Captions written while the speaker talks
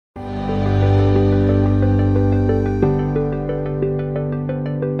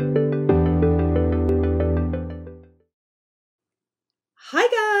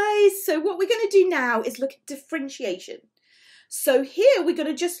so what we're going to do now is look at differentiation. So here we're going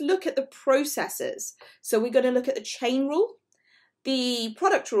to just look at the processes. So we're going to look at the chain rule, the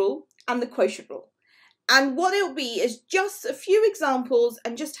product rule, and the quotient rule. And what it'll be is just a few examples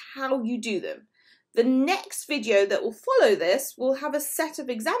and just how you do them. The next video that will follow this will have a set of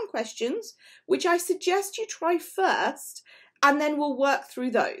exam questions, which I suggest you try first, and then we'll work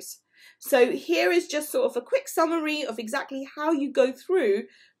through those. So here is just sort of a quick summary of exactly how you go through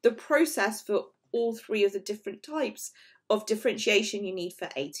the process for all three of the different types of differentiation you need for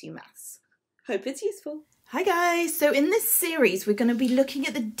A2 Maths. Hope it's useful. Hi guys, so in this series we're going to be looking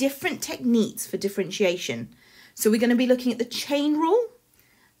at the different techniques for differentiation. So we're going to be looking at the chain rule,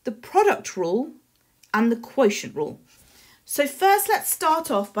 the product rule, and the quotient rule. So first let's start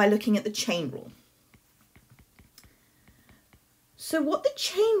off by looking at the chain rule. So what the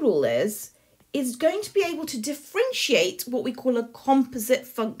chain rule is going to be able to differentiate what we call a composite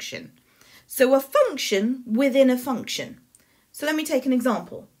function. So a function within a function. So let me take an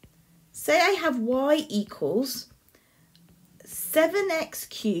example. Say I have y equals 7x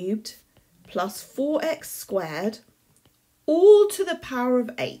cubed plus 4x squared all to the power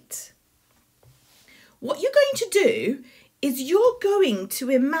of 8. What you're going to do is you're going to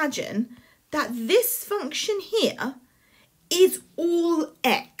imagine that this function here is all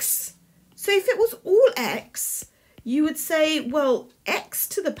x. So if it was all x, you would say, well, x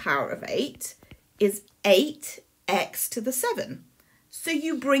to the power of 8 is 8x to the 7. So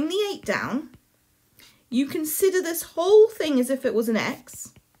you bring the 8 down, you consider this whole thing as if it was an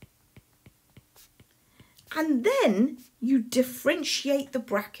x, and then you differentiate the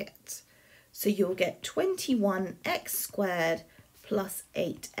bracket. So you'll get 21x squared plus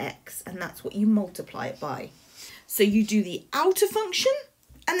 8x, and that's what you multiply it by. So you do the outer function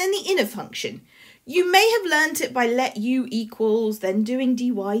and then the inner function. You may have learnt it by let u equals, then doing dy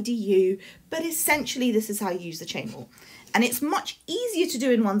du, but essentially this is how you use the chain rule. And it's much easier to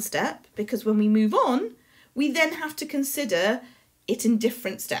do in one step because when we move on, we then have to consider it in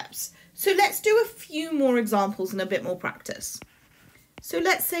different steps. So let's do a few more examples and a bit more practice. So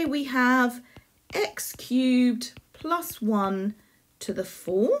let's say we have x cubed plus 1 to the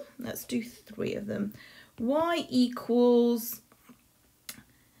 4. Let's do 3 of them. Y equals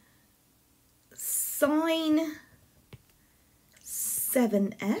sine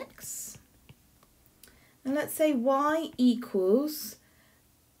 7x. And let's say y equals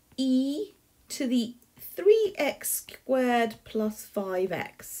e to the 3x squared plus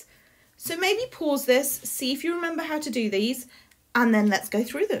 5x. So maybe pause this, see if you remember how to do these, and then let's go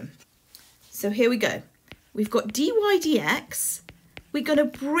through them. So here we go. We've got dy dx. We're going to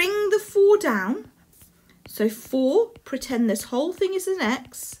bring the 4 down. So 4, pretend this whole thing is an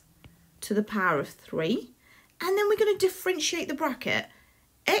x to the power of 3. And then we're going to differentiate the bracket.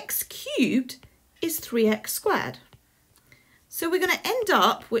 X cubed is 3x squared. So we're going to end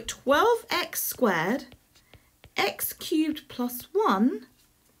up with 12x squared, x cubed plus 1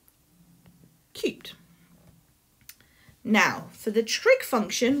 cubed. Now, for the trig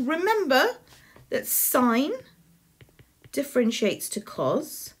function, remember that sine differentiates to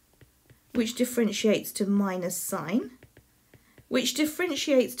cos, which differentiates to minus sine, which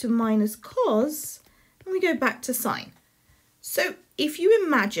differentiates to minus cos, and we go back to sine. So if you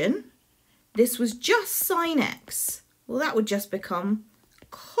imagine this was just sine x, well, that would just become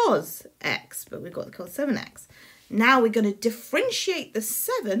cos x, but we've got the cos 7x. Now we're going to differentiate the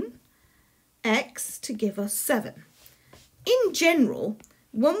 7x to give us 7. In general,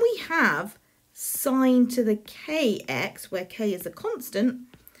 when we have sine to the kx, where k is a constant,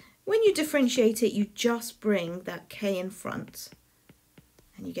 when you differentiate it, you just bring that k in front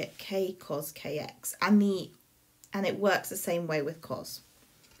and you get k cos kx, and it works the same way with cos.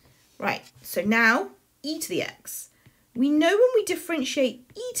 Right, so now e to the x. We know when we differentiate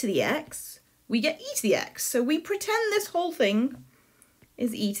e to the x, we get e to the x. So we pretend this whole thing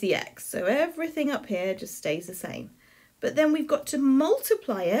is e to the x. So everything up here just stays the same. But then we've got to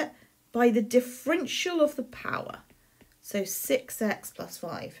multiply it by the differential of the power. So 6x plus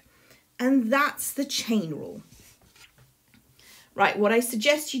 5. And that's the chain rule. Right, what I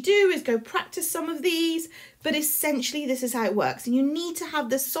suggest you do is go practice some of these, but essentially this is how it works. And you need to have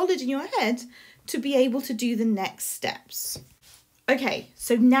this solid in your head to be able to do the next steps. Okay,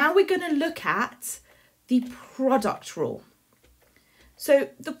 so now we're going to look at the product rule. So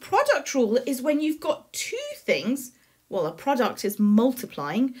the product rule is when you've got two things. Well, a product is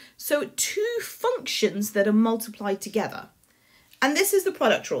multiplying, so two functions that are multiplied together. And this is the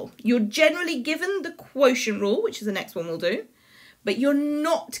product rule. You're generally given the quotient rule, which is the next one we'll do, but you're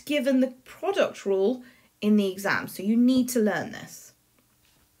not given the product rule in the exam, so you need to learn this.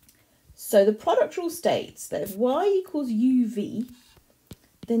 So the product rule states that if y equals uv,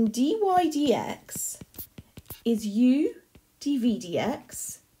 then dy dx is u dv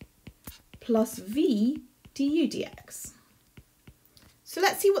dx plus v du dx. So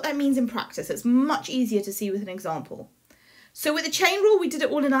let's see what that means in practice. It's much easier to see with an example. So with the chain rule, we did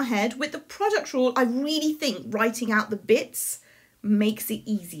it all in our head. With the product rule, I really think writing out the bits makes it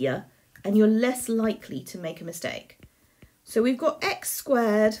easier and you're less likely to make a mistake. So we've got x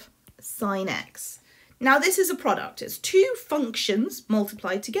squared sine x. Now this is a product. It's two functions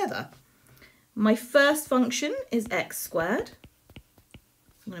multiplied together. My first function is x squared.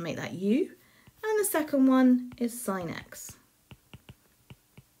 I'm going to make that u. And the second one is sine x.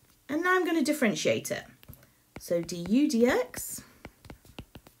 And now I'm going to differentiate it. So du dx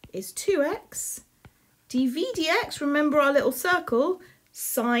is 2x. dv dx, remember our little circle,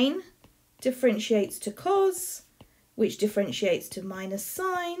 sine differentiates to cos, which differentiates to minus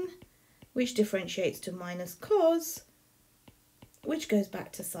sine, which differentiates to minus cos, which goes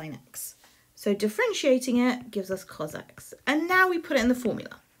back to sine x. So differentiating it gives us cos x. And now we put it in the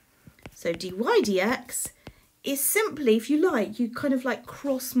formula. So dy dx is simply, if you like, you kind of like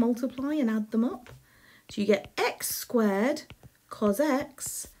cross multiply and add them up. So you get x squared cos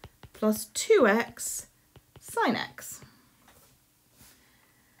x plus 2x sine x.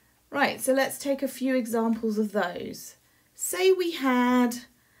 Right, so let's take a few examples of those. Say we had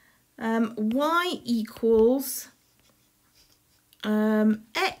y equals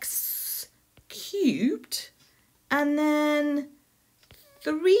x cubed and then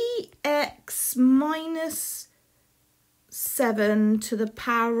 3x minus 7 to the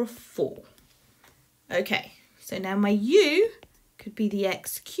power of 4. Okay, so now my u could be the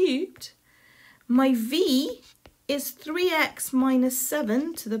x cubed. My v is 3x minus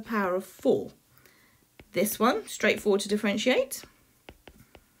 7 to the power of 4. This one, straightforward to differentiate.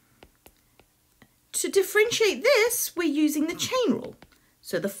 To differentiate this, we're using the chain rule.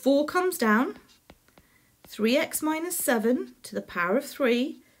 So the 4 comes down, 3x minus 7 to the power of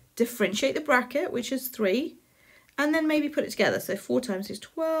 3, differentiate the bracket, which is 3, and then maybe put it together. So 4 times is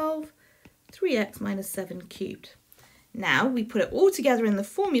 12, 3x minus 7 cubed. Now we put it all together in the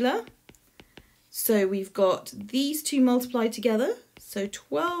formula. So we've got these two multiplied together. So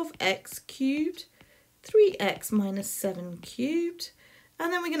 12x cubed, 3x minus 7 cubed.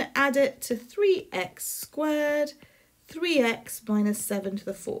 And then we're going to add it to 3x squared, 3x minus 7 to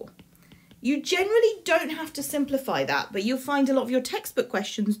the 4. You generally don't have to simplify that, but you'll find a lot of your textbook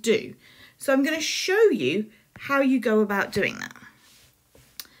questions do. So I'm going to show you how you go about doing that.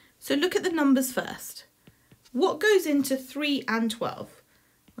 So look at the numbers first. What goes into 3 and 12?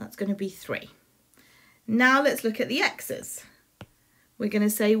 That's going to be 3. Now let's look at the x's. We're going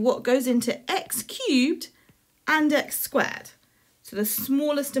to say what goes into x cubed and x squared. So the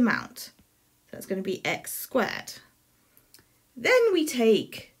smallest amount. So that's going to be x squared. Then we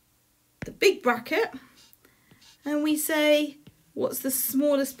take the big bracket and we say, what's the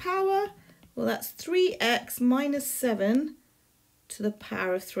smallest power? Well, that's 3x minus 7 to the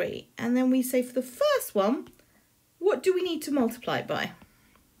power of 3. And then we say for the first one, what do we need to multiply by?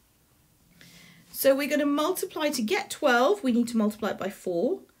 So we're going to multiply to get 12. We need to multiply it by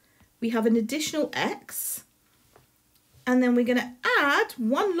 4. We have an additional x. And then we're going to add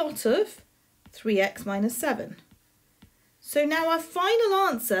one lot of 3x minus 7. So now our final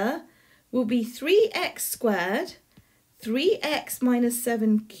answer will be 3x squared, 3x minus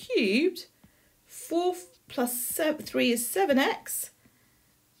 7 cubed, 4 plus 3 is 7x,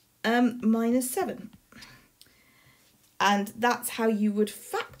 minus 7. And that's how you would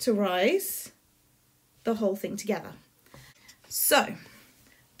factorize the whole thing together. So,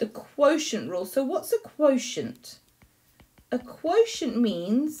 the quotient rule. So what's a quotient? A quotient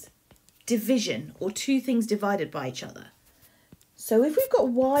means division, or two things divided by each other. So if we've got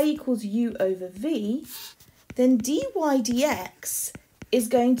y equals u over v, then dy dx is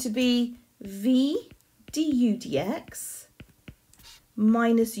going to be v du dx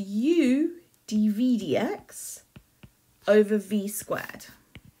minus u dv dx over v squared.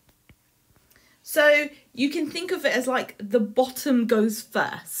 So you can think of it as like the bottom goes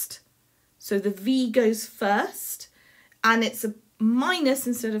first. So the v goes first and it's a minus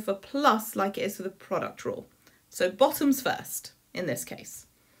instead of a plus like it is for the product rule. So bottoms first in this case.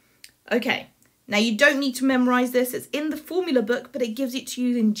 Okay, now you don't need to memorize this. It's in the formula book, but it gives it to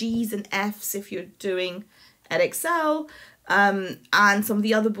you in G's and F's if you're doing at Excel. And some of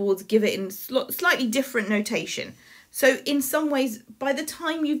the other boards give it in slightly different notation. So in some ways, by the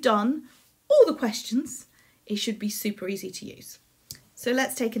time you've done all the questions, it should be super easy to use. So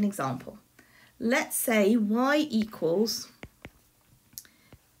let's take an example. Let's say y equals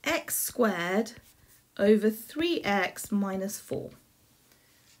x squared over 3x minus 4.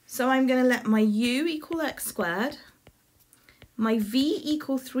 So I'm going to let my u equal x squared, my v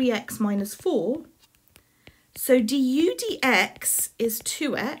equal 3x minus 4. So du dx is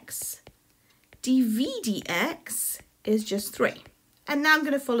 2x, dv dx is just 3. And now I'm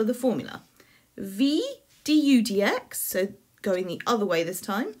going to follow the formula. V du dx, so going the other way this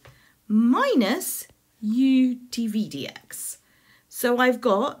time, minus u dv dx. So I've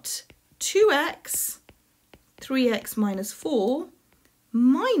got 2x, 3x minus 4,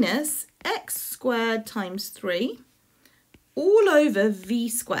 minus x squared times 3, all over v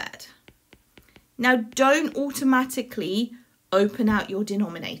squared. Now don't automatically open out your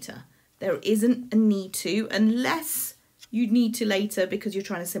denominator. There isn't a need to, unless you need to later because you're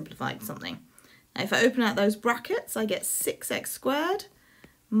trying to simplify something. Now if I open out those brackets, I get 6x squared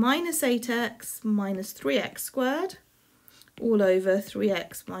minus 8x minus 3x squared, all over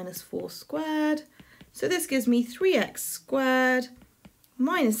 3x minus 4 squared. So this gives me 3x squared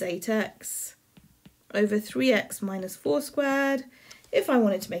minus 8x over 3x minus 4 squared. If I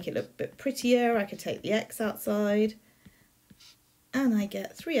wanted to make it look a bit prettier, I could take the x outside and I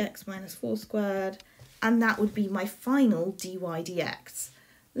get 3x minus 4 squared, and that would be my final dy dx.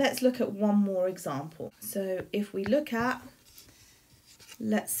 Let's look at one more example. So if we look at,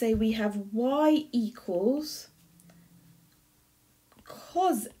 let's say we have y equals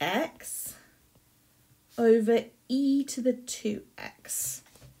cos x over e to the 2x.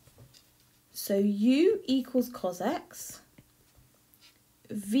 So u equals cos x,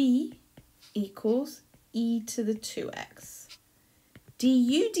 v equals e to the 2x.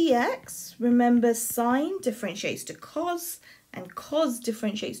 Du dx, remember sine differentiates to cos, and cos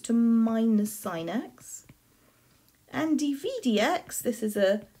differentiates to minus sine x. And dv dx, this is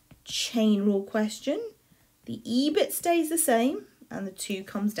a chain rule question. The e bit stays the same and the 2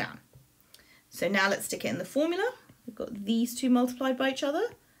 comes down. So now let's stick it in the formula. We've got these two multiplied by each other.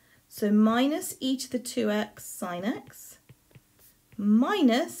 So minus e to the 2x sine x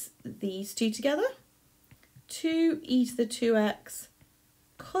minus these two together, 2e to the 2x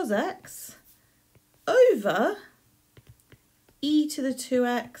cos x over e to the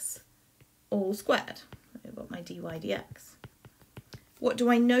 2x all squared. I've got my dy dx. What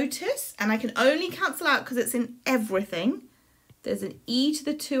do I notice? And I can only cancel out because it's in everything. There's an e to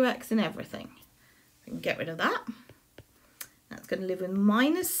the 2x in everything. I can get rid of that. That's going to live with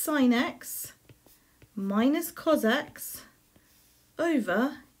minus sine x minus cos x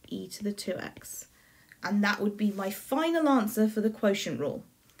over e to the 2x. And that would be my final answer for the quotient rule.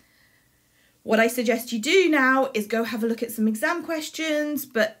 What I suggest you do now is go have a look at some exam questions,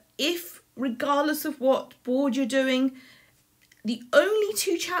 but if, regardless of what board you're doing, the only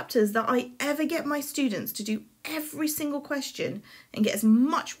 2 chapters that I ever get my students to do every single question and get as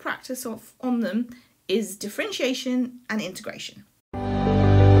much practice on them is differentiation and integration.